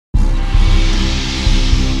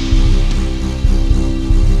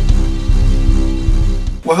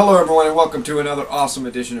Well, hello everyone and welcome to another awesome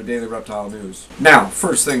edition of Daily Reptile News. Now,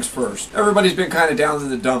 first things first. Everybody's been kind of down in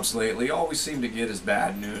the dumps lately. All we seem to get is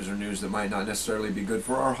bad news or news that might not necessarily be good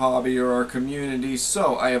for our hobby or our community.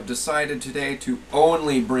 So, I have decided today to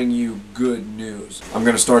only bring you good news. I'm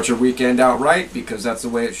going to start your weekend out right because that's the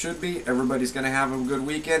way it should be. Everybody's going to have a good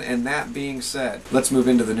weekend, and that being said, let's move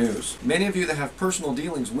into the news. Many of you that have personal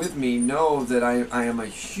dealings with me know that I am a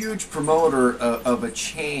huge promoter of a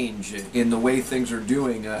change in the way things are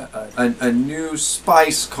doing. A new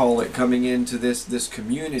spice, call it, coming into this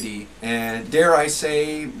community, and dare I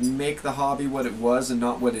say, make the hobby what it was and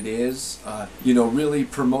not what it is. Really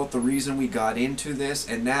promote the reason we got into this.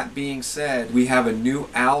 And that being said, we have a new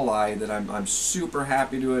ally that I'm super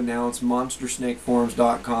happy to announce.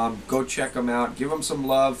 MonsterSnakeForums.com. Go check them out. Give them some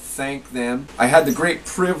love. Thank them. I had the great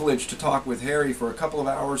privilege to talk with Harry for a couple of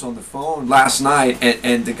hours on the phone last night,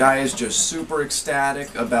 and the guy is just super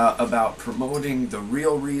ecstatic about promoting the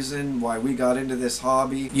real reason why we got into this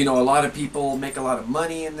hobby. You know, a lot of people make a lot of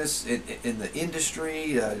money in this in the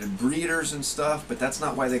industry, breeders and stuff, but that's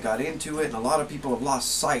not why they got into it. And a lot of people have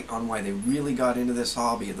lost sight on why they really got into this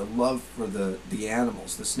hobby, the love for the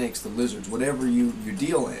animals, the snakes, the lizards, whatever you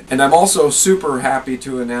deal in. And I'm also super happy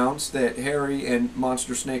to announce that Harry and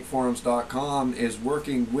MonsterSnakeForums.com is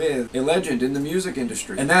working with a legend in the music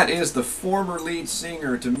industry, and that is the former lead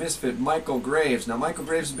singer to Misfit, Michale Graves. Now, Michale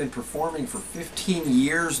Graves has been performing for 15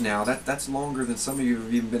 years now. That's longer than some of you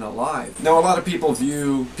have even been alive. Now, a lot of people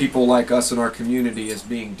view people like us in our community as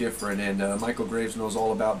being different, and Michale Graves knows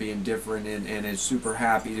all about being different and is super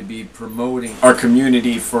happy to be promoting our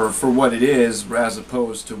community for what it is, as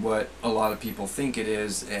opposed to what a lot of people think it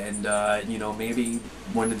is. And maybe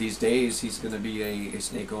one of these days he's going to be a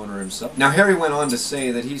snake owner himself. Now, Harry went on to say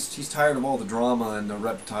that he's tired of all the drama in the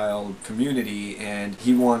reptile community, and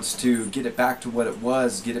he wants to get it back to what it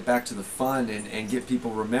was, get it back to the fun, and get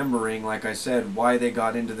people remembering, like I said, why they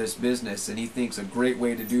got into this business. And he thinks a great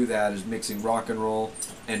way to do that is mixing rock and roll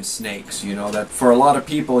and snakes. You know, that for a lot of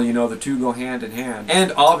people, the two go hand in hand.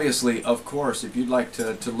 And obviously, of course, if you'd like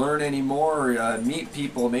to learn any more, meet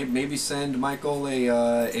people, maybe send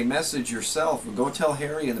Michale a message yourself, go tell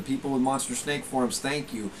Harry and the people with Monster Snake Forums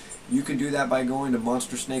thank you. You can do that by going to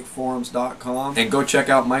MonsterSnakeForums.com and go check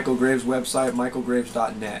out Michale Graves' website,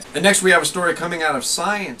 michalegraves.net. And next we have a story coming out of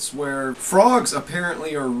science where frogs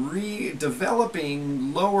apparently are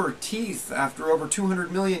redeveloping lower teeth after over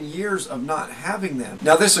 200 million years of not having them.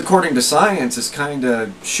 Now, this, according to science, is kind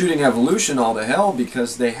of shooting evolution all to hell,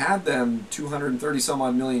 because they had them 230 some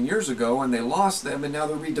odd million years ago and they lost them, and now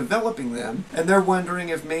they're redeveloping them. And they're wondering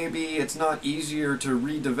if maybe it's not easier to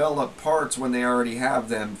redevelop parts when they already have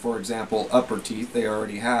them. For example, upper teeth they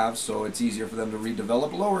already have, so it's easier for them to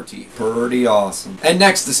redevelop lower teeth. Pretty awesome. And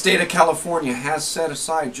next, the state of California has set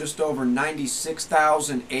aside just over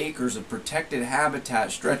 96,000 acres of protected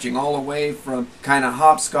habitat, stretching all the way from kind of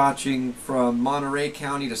hopscotching from Monterey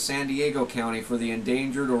County to San Diego County for the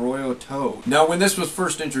endangered Aroyo Toad. Now, when this was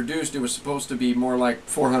first introduced, it was supposed to be more like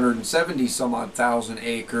 470 some odd thousand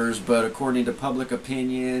acres, but according to public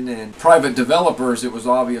opinion and private developers, it was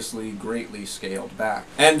obviously greatly scaled back.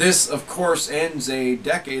 And this, of course, ends a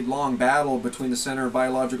decade-long battle between the Center of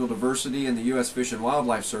Biological Diversity and the U.S. Fish and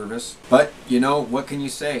Wildlife Service. But, what can you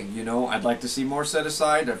say? I'd like to see more set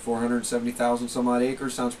aside. At 470,000 some odd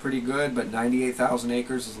acres sounds pretty good, but 98,000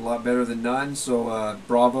 acres is a lot better than none, so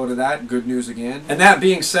bravo to that. Good news again. And that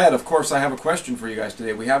being said, of course, I have a question for you guys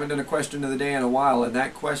today. We haven't done a question of the day in a while, and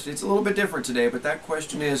that question, it's a little bit different today, but that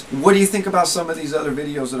question is, what do you think about some of these other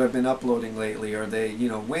videos that I've been uploading lately? Are they,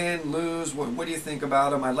 win, lose? What do you think about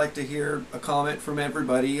them? I'd like to hear a comment from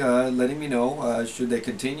everybody letting me know, should they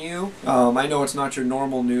continue? I know it's not your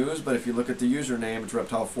normal news, but if you look at the username, it's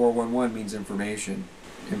Reptile411, means information.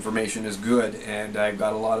 Information is good, and I've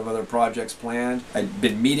got a lot of other projects planned. I've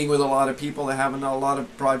been meeting with a lot of people that have a lot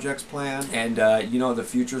of projects planned, and the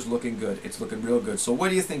future's looking good. It's looking real good. So what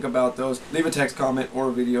do you think about those? Leave a text comment or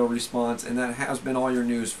a video response, and that has been all your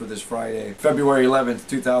news for this Friday, February 11th,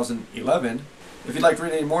 2011. If you'd like to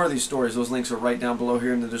read any more of these stories, those links are right down below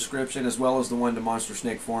here in the description, as well as the one to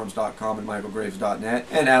MonsterSnakeForums.com and MichaleGraves.net.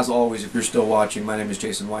 And as always, if you're still watching, my name is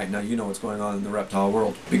Jason White. Now you know what's going on in the reptile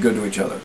world. Be good to each other.